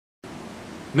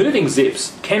Moving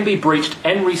zips can be breached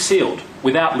and resealed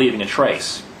without leaving a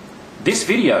trace. This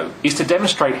video is to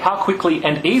demonstrate how quickly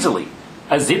and easily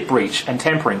a zip breach and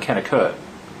tampering can occur.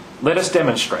 Let us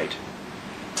demonstrate.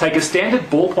 Take a standard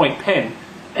ballpoint pen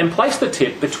and place the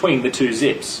tip between the two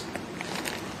zips.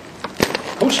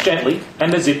 Push gently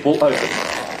and the zip will open.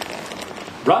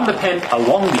 Run the pen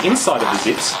along the inside of the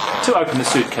zips to open the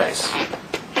suitcase.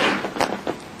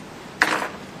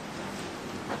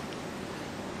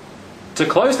 To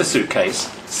close the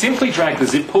suitcase, simply drag the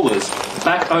zip pullers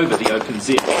back over the open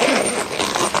zip.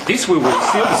 This will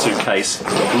reseal the suitcase,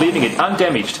 leaving it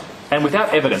undamaged and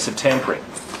without evidence of tampering.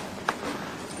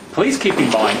 Please keep in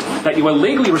mind that you are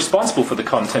legally responsible for the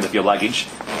content of your luggage.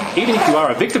 Even if you are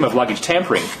a victim of luggage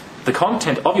tampering, the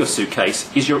content of your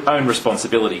suitcase is your own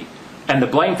responsibility, and the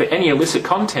blame for any illicit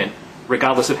content,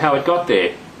 regardless of how it got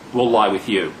there, will lie with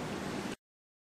you.